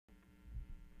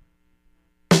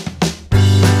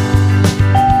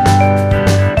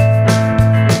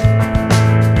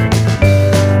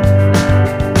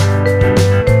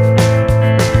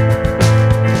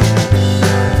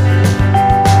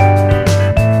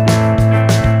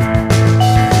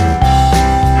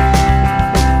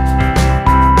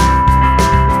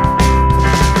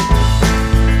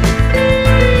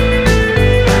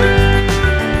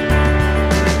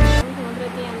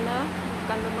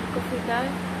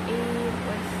Y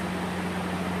pues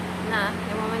nada,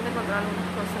 de momento encontré algunas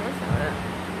cosas, ahora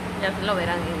ya lo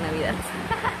verán en Navidad.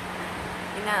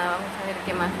 Y nada, vamos a ver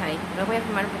qué más hay. Los voy a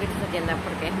filmar un poquito esa tienda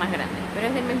porque es más grande, pero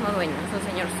es del mismo dueño, es un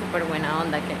señor súper buena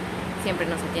onda que siempre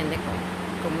nos atiende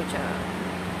con mucha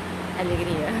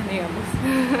alegría, digamos.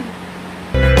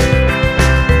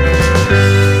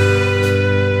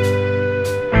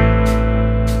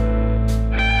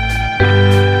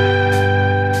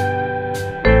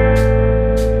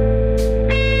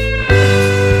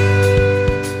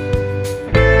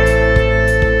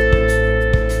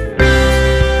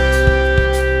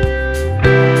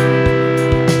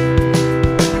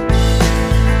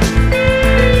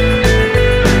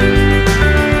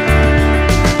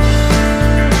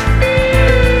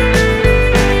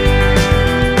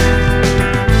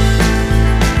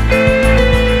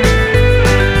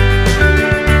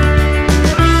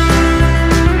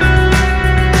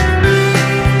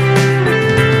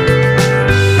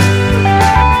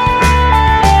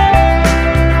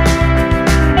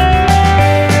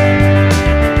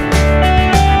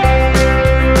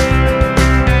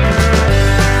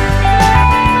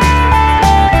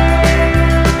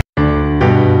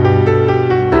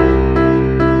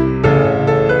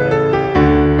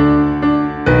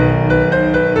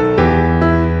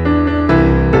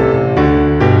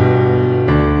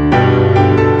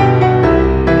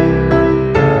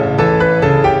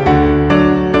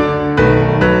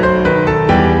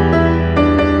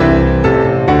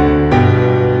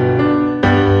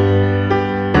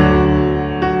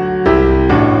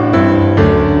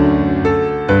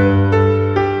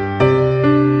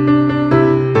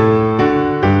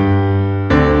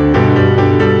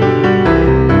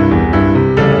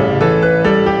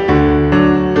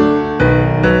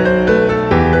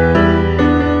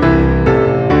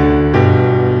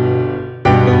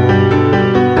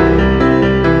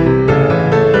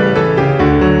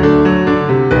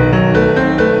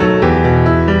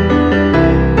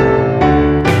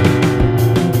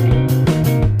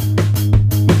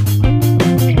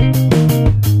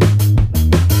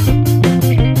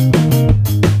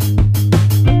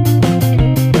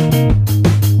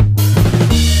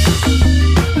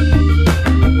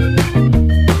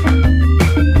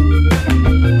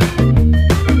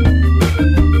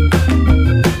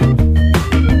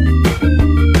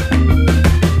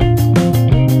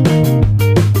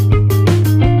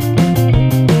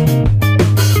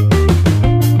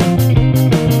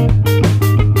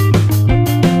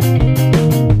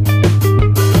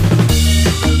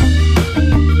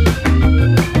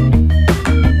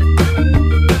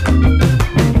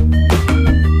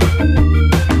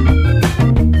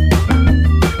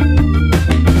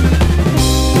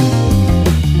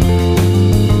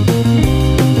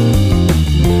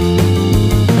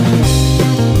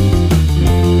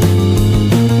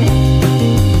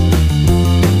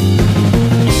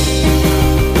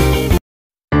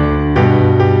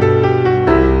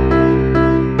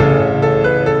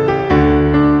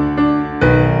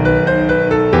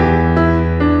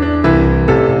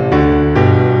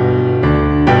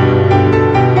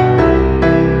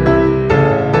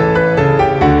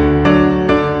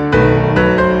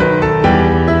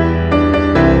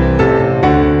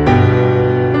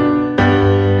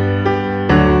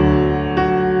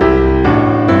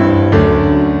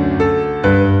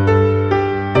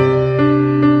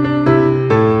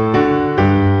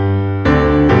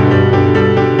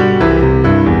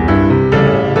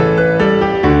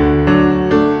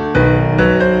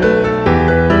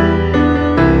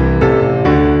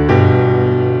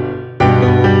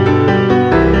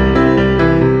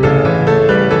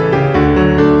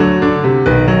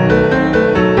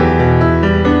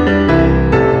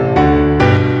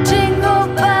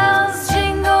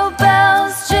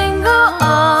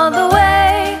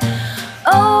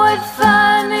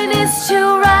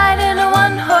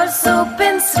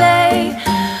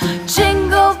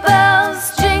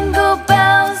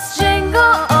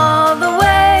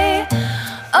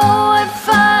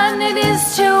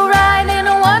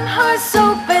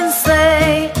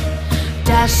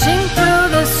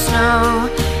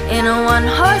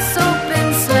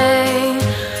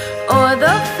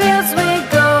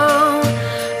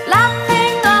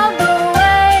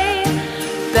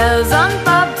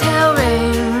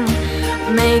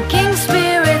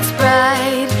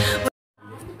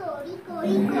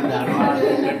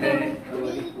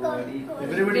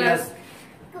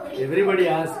 Everybody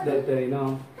asks that, you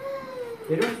know,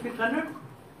 they don't speak Kannada?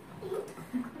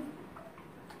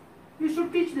 You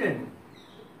should teach them.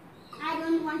 I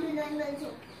don't want to learn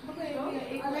also.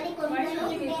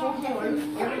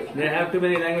 They have too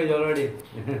many languages already.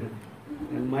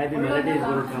 And maybe Melody is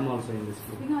going to come also in this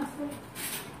vlog.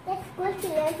 Let's go to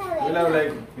the You love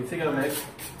leg. You see your leg.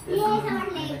 Yes, our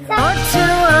legs. Not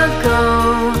too ago,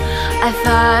 I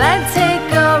thought I'd take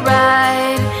a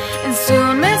ride, and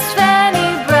soon Miss Fanny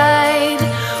Bright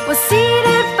was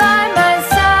seated by my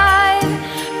side.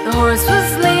 The horse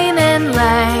was lean and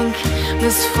lank,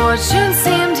 misfortune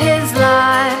seemed his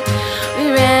lot.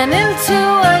 We ran into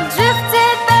a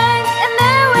drifted bank, and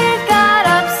there we got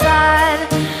upside.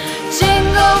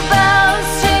 Jingle bells,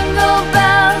 jingle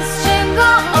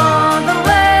all the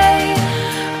way.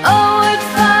 Oh, what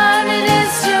fun it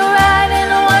is to ride in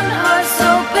a one-horse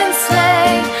open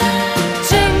sleigh.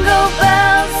 Jingle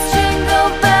bells,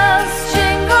 jingle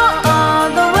all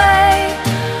the way.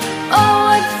 Oh,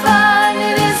 what fun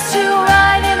it is to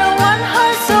ride in a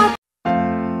one-horse open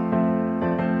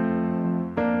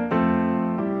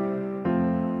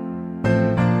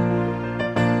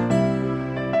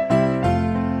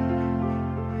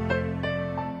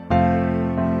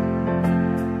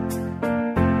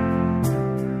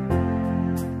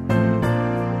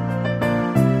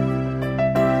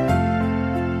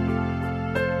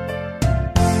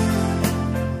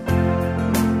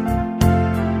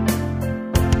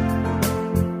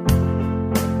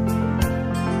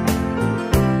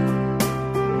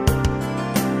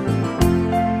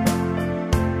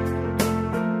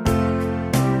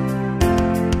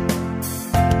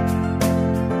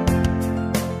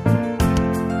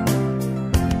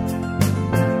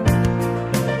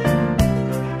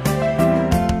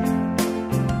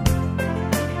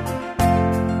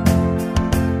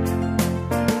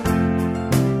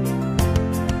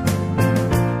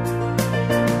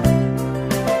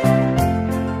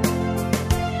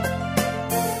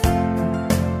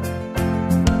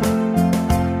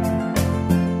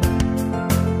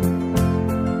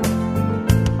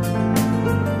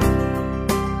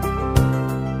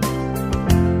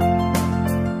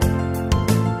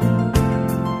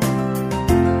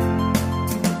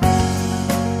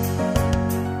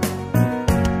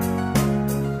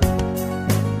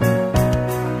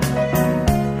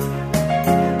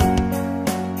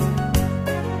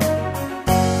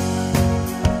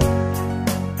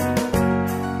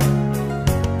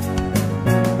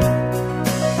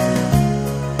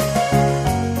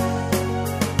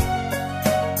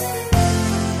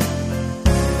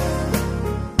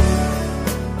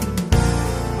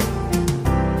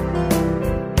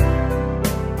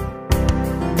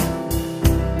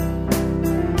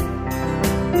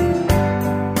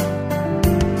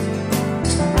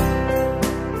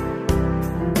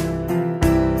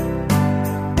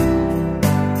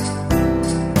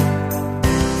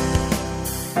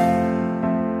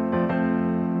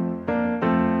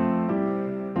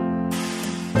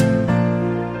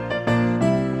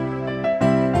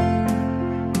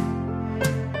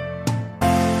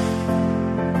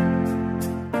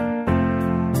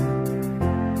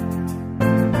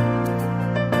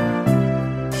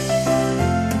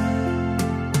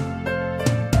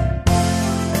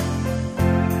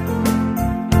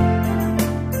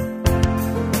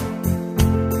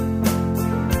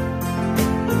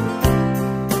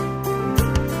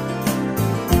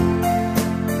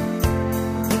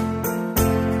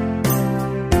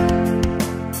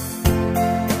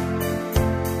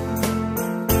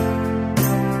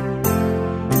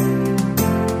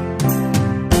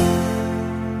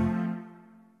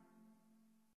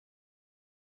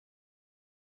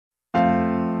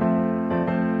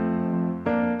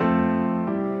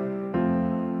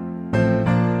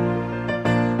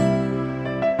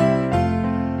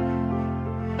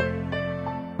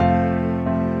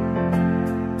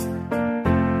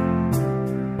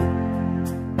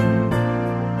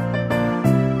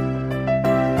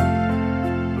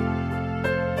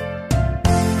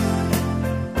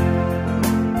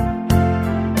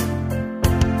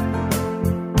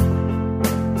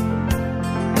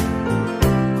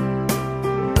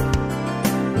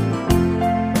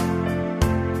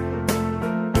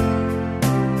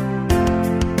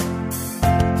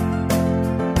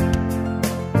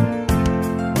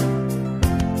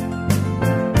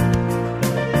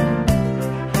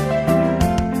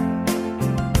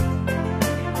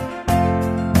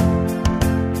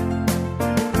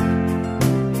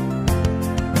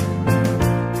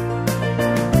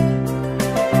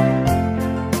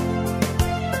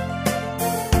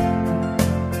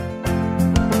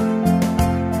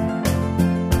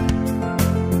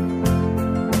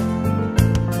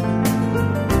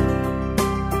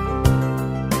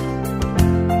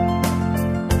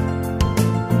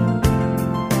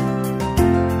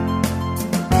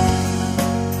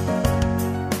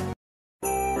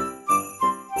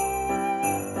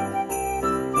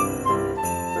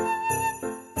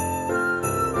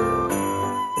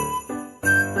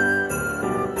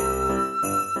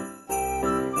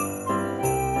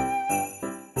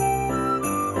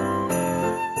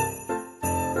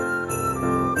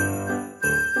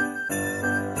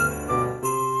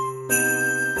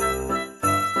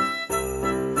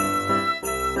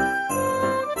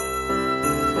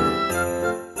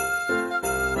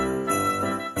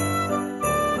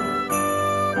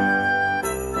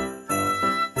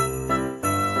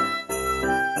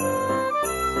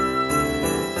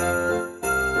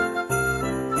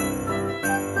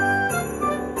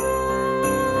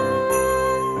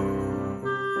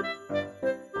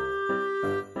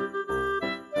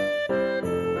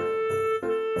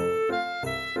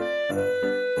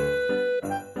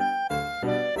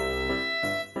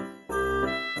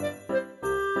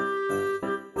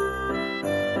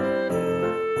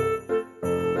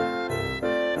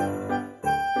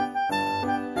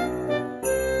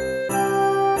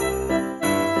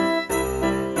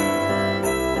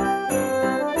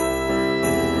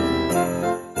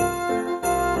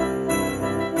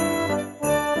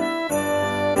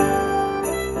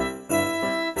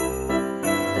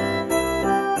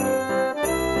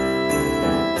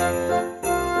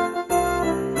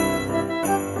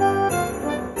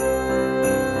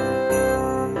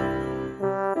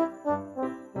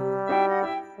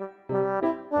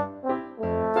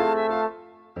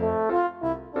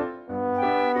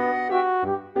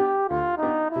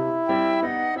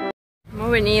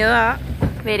Hemos venido a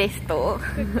ver esto.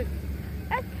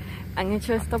 Han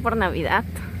hecho esto por Navidad.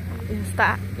 Y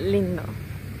está lindo.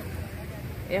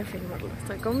 Voy a filmarlo.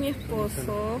 Estoy con mi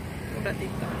esposo un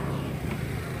ratito.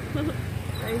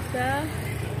 Ahí está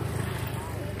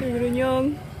el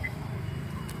gruñón.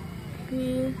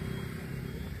 Y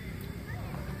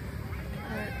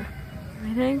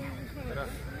miren.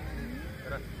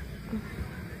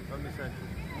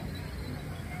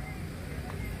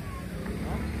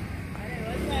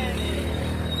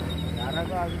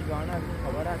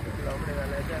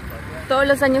 Todos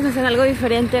los años hacen algo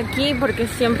diferente aquí porque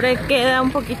siempre queda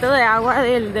un poquito de agua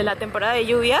de la temporada de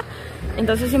lluvia.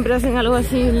 Entonces siempre hacen algo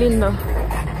así lindo.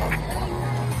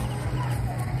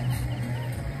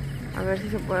 A ver si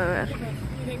se puede ver.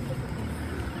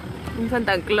 Un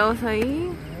Santa Claus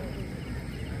ahí.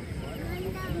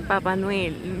 Papá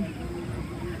Noel.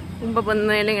 Un Papá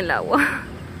Noel en el agua.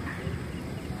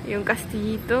 Y un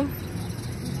castillito.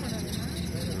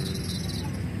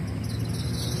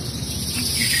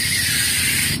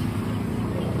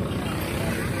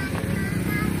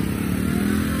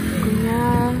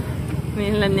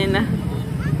 Miren la nena.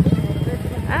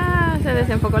 Ah, se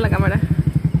desenfocó la cámara.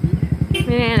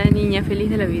 Miren a la niña feliz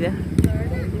de la vida.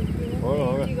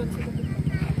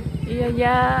 Y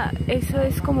allá, eso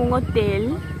es como un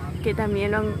hotel que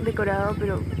también lo han decorado,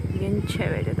 pero bien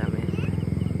chévere también.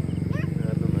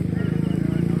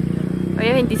 Hoy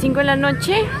es 25 de la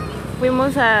noche.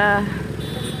 Fuimos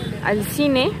al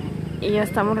cine y ya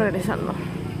estamos regresando.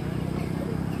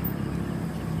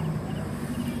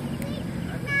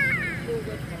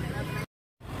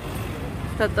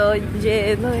 Está todo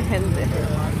lleno de gente.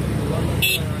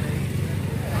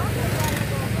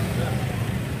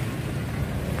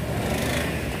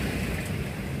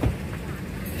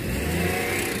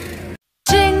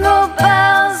 Jingle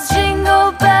bells,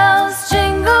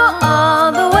 jingle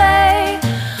all the way.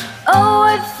 Oh,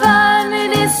 what fun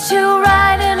it is to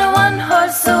ride in a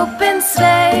one-horse open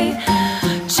sleigh.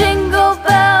 Jingle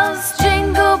bells,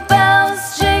 jingle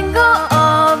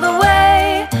all the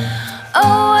way.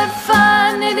 Oh, what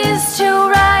fun it is to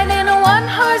ride in a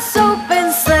one-horse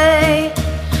open sleigh.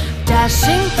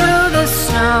 Dashing through the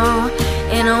snow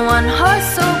in a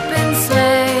one-horse open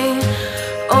sleigh.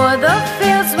 O'er the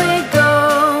fields we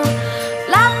go,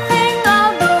 laughing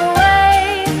all the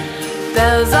way.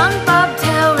 Bells on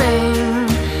bobtail ring,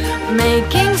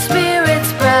 making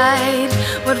spirits bright.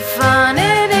 What fun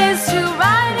it is to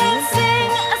ride and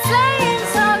sing a sleighing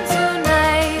song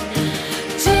tonight.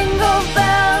 Jingle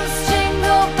bells,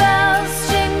 jingle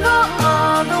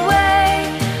all the way.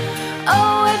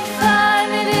 Oh, what fun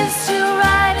it is to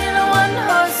ride in a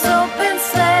one-horse open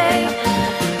sleigh.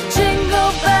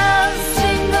 Jingle bells,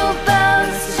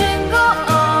 jingle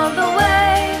all the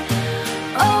way.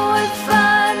 Oh, what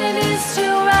fun it is to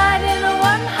ride in a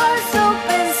one-horse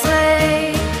open sleigh.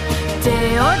 Day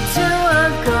or two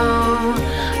ago,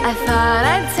 I thought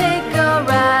I'd take a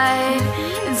ride